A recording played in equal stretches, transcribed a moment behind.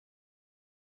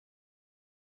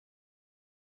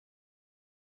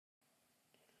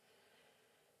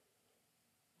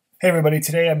Hey everybody,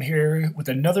 today I'm here with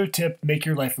another tip to make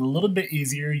your life a little bit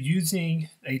easier using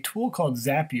a tool called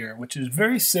Zapier, which is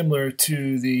very similar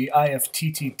to the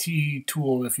IFTTT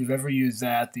tool if you've ever used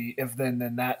that, the if then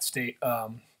that state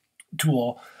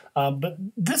tool. But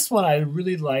this one I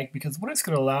really like because what it's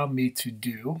going to allow me to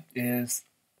do is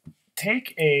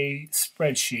take a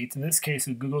spreadsheet, in this case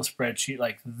a Google spreadsheet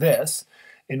like this,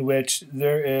 in which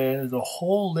there is a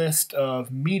whole list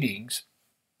of meetings.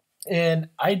 And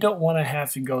I don't want to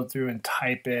have to go through and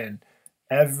type in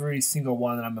every single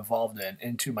one that I'm involved in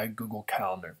into my Google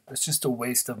Calendar. It's just a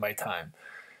waste of my time.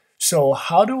 So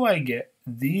how do I get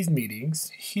these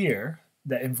meetings here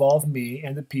that involve me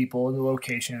and the people and the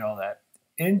location and all that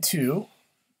into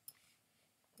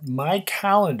my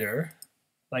calendar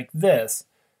like this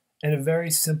in a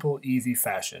very simple, easy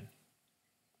fashion?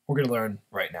 We're going to learn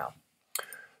right now.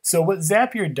 So what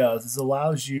Zapier does is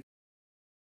allows you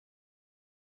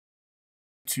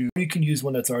you can use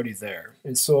one that's already there.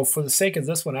 And so for the sake of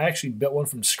this one, I actually built one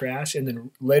from scratch and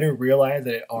then later realized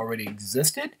that it already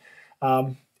existed.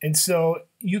 And so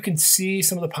you can see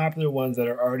some of the popular ones that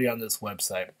are already on this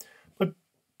website. But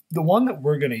the one that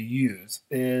we're going to use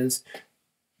is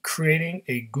creating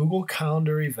a Google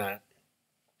Calendar event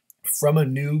from a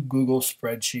new Google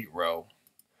spreadsheet row.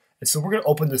 And so we're going to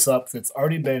open this up because it's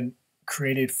already been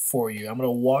created for you. I'm going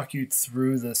to walk you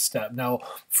through this step. Now,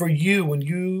 for you, when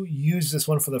you use this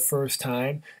one for the first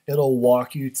time, it'll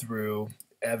walk you through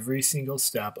every single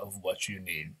step of what you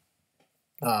need.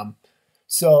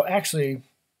 So actually,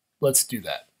 let's do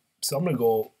that. So I'm going to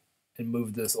go and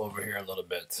move this over here a little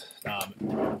bit.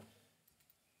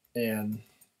 And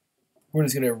we're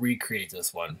just going to recreate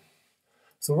this one.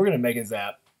 So we're going to make a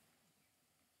Zap.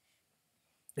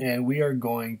 And we are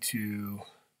going to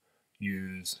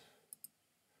use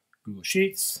Google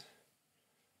Sheets.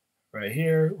 Right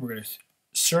here, we're going to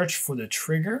search for the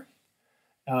trigger.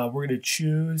 We're going to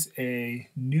choose a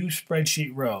new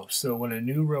spreadsheet row. So when a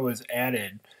new row is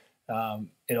added,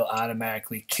 it'll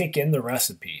automatically kick in the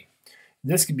recipe.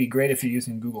 This could be great if you're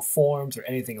using Google Forms or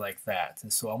anything like that.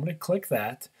 And so I'm going to click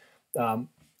that. I'm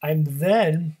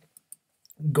then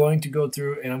going to go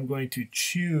through and I'm going to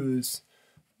choose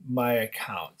my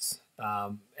accounts.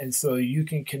 And so you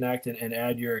can connect and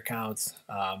add your accounts.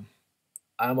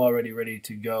 I'm already ready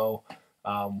to go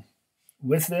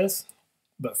with this,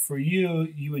 but for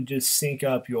you, you would just sync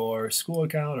up your school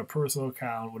account or personal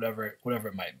account, whatever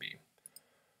it might be.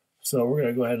 So we're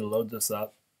going to go ahead and load this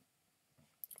up.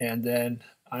 And then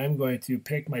I'm going to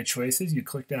pick my choices. You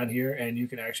click down here and you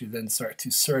can actually then start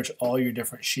to search all your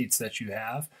different sheets that you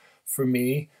have. For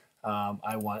me,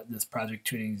 I want this project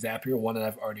tuning Zapier, one that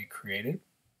I've already created.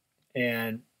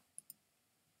 And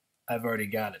I've already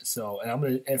got it. So,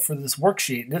 and for this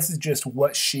worksheet, this is just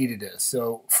what sheet it is.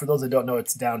 So for those that don't know,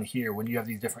 it's down here. When you have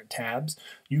these different tabs,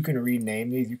 you can rename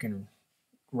these. You can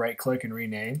right click and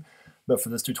rename. But for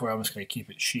this tutorial, I'm just going to keep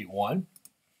it sheet 1.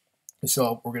 And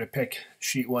so we're going to pick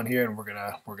sheet 1 here, and we're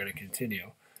going to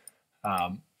continue.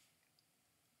 And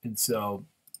so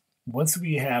once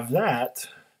we have that,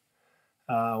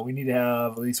 we need to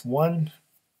have at least one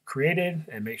created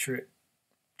and make sure it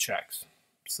checks.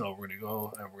 So we're going to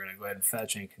go ahead and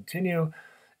fetch and continue.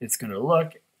 It's going to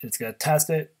look, it's going to test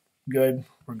it. Good,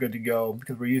 we're good to go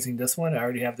because we're using this one. I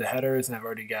already have the headers and I've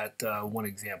already got one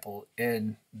example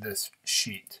in this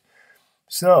sheet.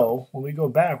 So when we go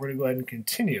back, we're going to go ahead and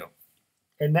continue.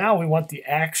 And now we want the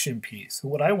action piece. So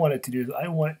what I want it to do is I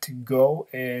want it to go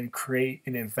and create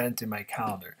an event in my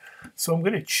calendar. So I'm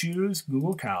going to choose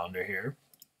Google Calendar here.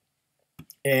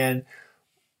 And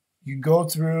you go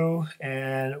through,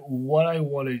 and what I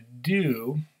want to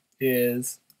do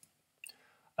is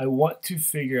I want to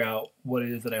figure out what it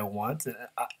is that I want.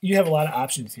 You have a lot of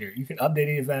options here. You can update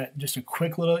an event, just a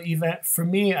quick little event. For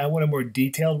me, I want a more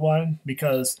detailed one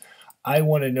because I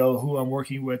want to know who I'm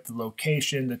working with, the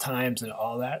location, the times, and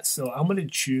all that. So I'm going to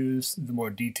choose the more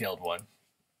detailed one.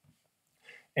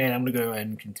 And I'm going to go ahead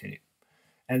and continue.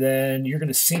 And then you're going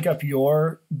to sync up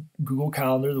your Google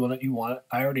Calendar, the one that you want.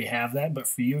 I already have that, but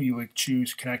for you, you would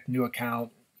choose connect new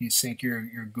account. You sync your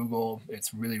Google.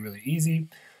 It's really, really easy.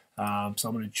 So I'm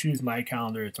going to choose my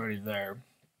calendar. It's already there.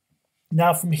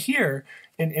 Now from here,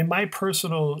 in my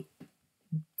personal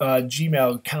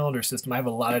Gmail calendar system, I have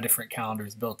a lot of different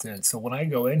calendars built in. So when I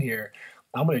go in here,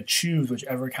 I'm going to choose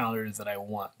whichever calendar it is that I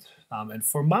want. And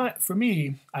for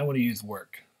me, I want to use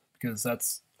work because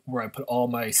that's where I put all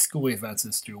my school events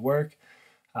is through work.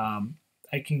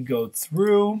 I can go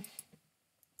through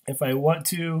if I want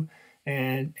to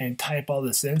and type all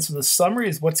this in. So the summary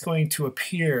is what's going to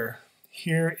appear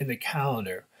here in the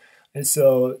calendar. And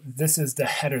so this is the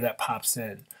header that pops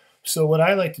in. So what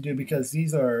I like to do, because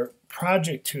these are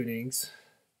project tunings,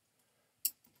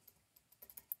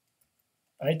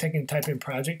 I can type in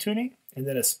project tuning and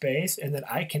then a space, and then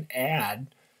I can add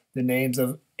the names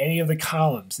of any of the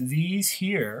columns. These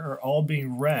here are all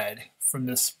being read from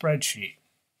this spreadsheet,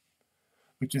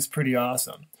 which is pretty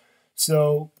awesome.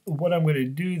 So what I'm going to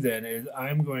do then is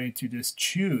I'm going to just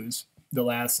choose the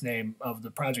last name of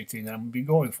the project team that I'm going to be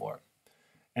going for.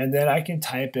 And then I can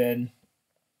type in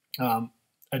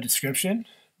a description.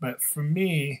 But for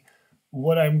me,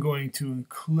 what I'm going to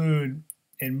include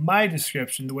in my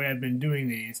description, the way I've been doing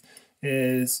these,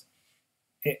 is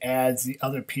it adds the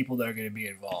other people that are going to be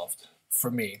involved for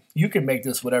me. You can make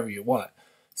this whatever you want.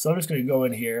 So I'm just going to go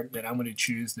in here and I'm going to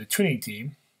choose the tuning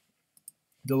team.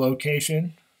 The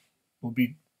location will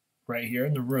be right here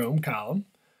in the room column.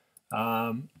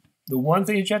 The one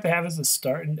thing that you have to have is the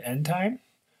start and end time.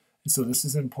 And so this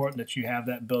is important that you have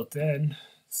that built in.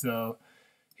 So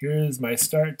here's my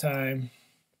start time.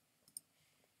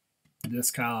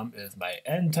 This column is my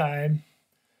end time.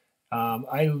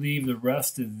 I leave the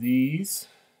rest of these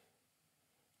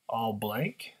all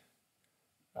blank.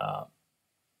 And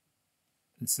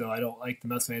so I don't like to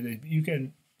mess with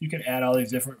anything. You can add all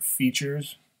these different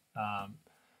features.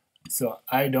 So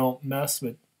I don't mess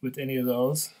with any of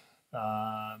those.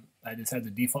 I just have the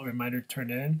default reminder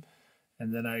turned in,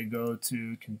 and then I go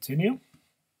to continue,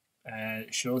 and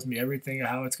it shows me everything,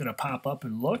 how it's going to pop up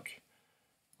and look.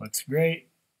 Looks great.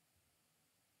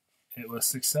 It was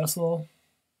successful.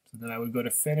 So then I would go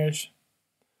to finish,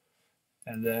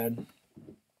 and then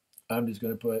I'm just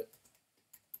going to put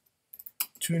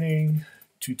tuning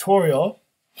tutorial,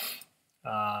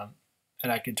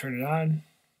 and I can turn it on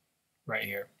right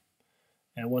here.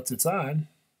 And once it's on,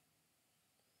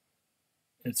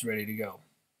 it's ready to go.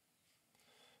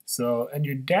 So in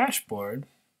your dashboard,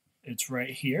 it's right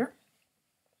here.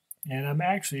 And I'm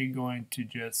actually going to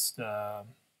just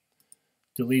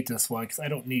delete this one because I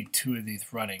don't need two of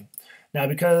these running. Now,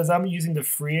 because I'm using the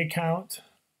free account,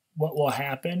 what will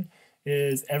happen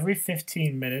is every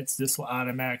 15 minutes, this will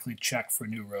automatically check for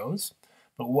new rows.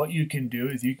 But what you can do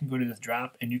is you can go to this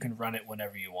drop and you can run it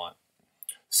whenever you want.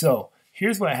 So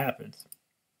here's what happens.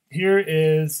 Here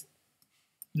is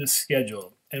the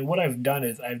schedule. And what I've done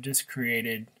is I've just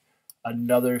created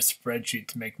another spreadsheet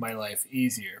to make my life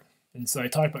easier. And so I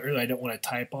talked about earlier, I don't want to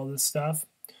type all this stuff.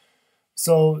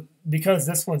 So because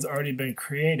this one's already been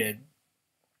created,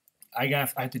 I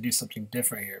have to do something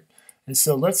different here. And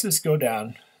so let's just go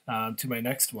down to my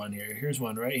next one here. Here's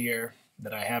one right here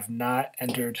that I have not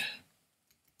entered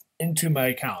into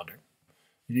my calendar.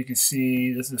 And you can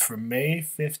see this is for May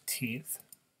 15th.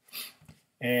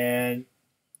 And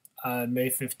on May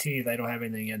 15th, I don't have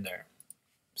anything in there.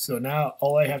 So now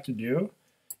all I have to do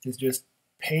is just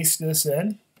paste this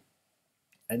in.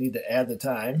 I need to add the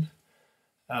time.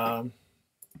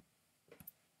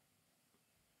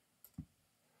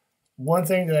 One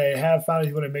thing that I have found is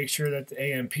you want to make sure that the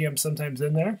AM PM sometimes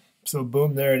in there. So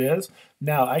boom, there it is.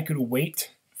 Now I could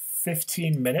wait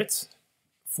 15 minutes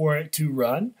for it to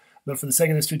run. But for the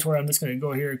sake of this tutorial, I'm just going to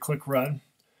go here and click run.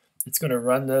 It's going to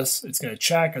run this. It's going to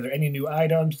check, are there any new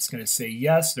items? It's going to say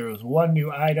yes, there was one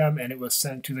new item and it was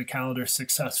sent to the calendar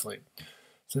successfully.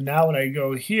 So now when I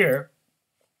go here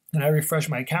and I refresh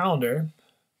my calendar,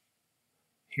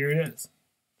 here it is.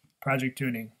 Project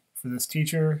tuning for this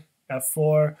teacher,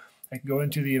 F4. I can go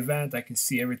into the event. I can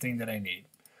see everything that I need.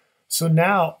 So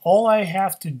now all I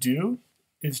have to do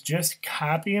is just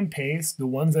copy and paste the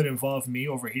ones that involve me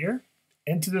over here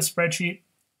into the spreadsheet,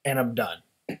 and I'm done.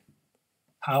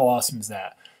 How awesome is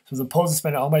that? So as opposed to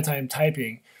spending all my time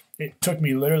typing, it took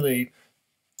me literally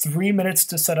 3 minutes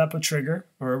to set up a trigger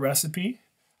or a recipe.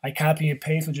 I copy and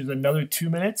paste, which is another 2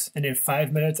 minutes, and in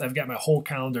 5 minutes, I've got my whole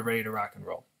calendar ready to rock and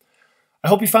roll. I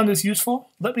hope you found this useful.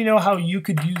 Let me know how you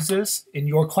could use this in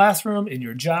your classroom, in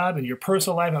your job, in your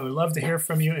personal life. I would love to hear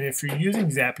from you. And if you're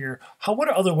using Zapier, what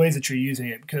are other ways that you're using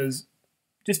it? Because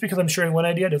just because I'm sharing one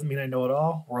idea doesn't mean I know it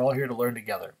all. We're all here to learn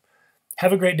together.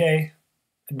 Have a great day,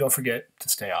 and don't forget to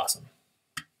stay awesome.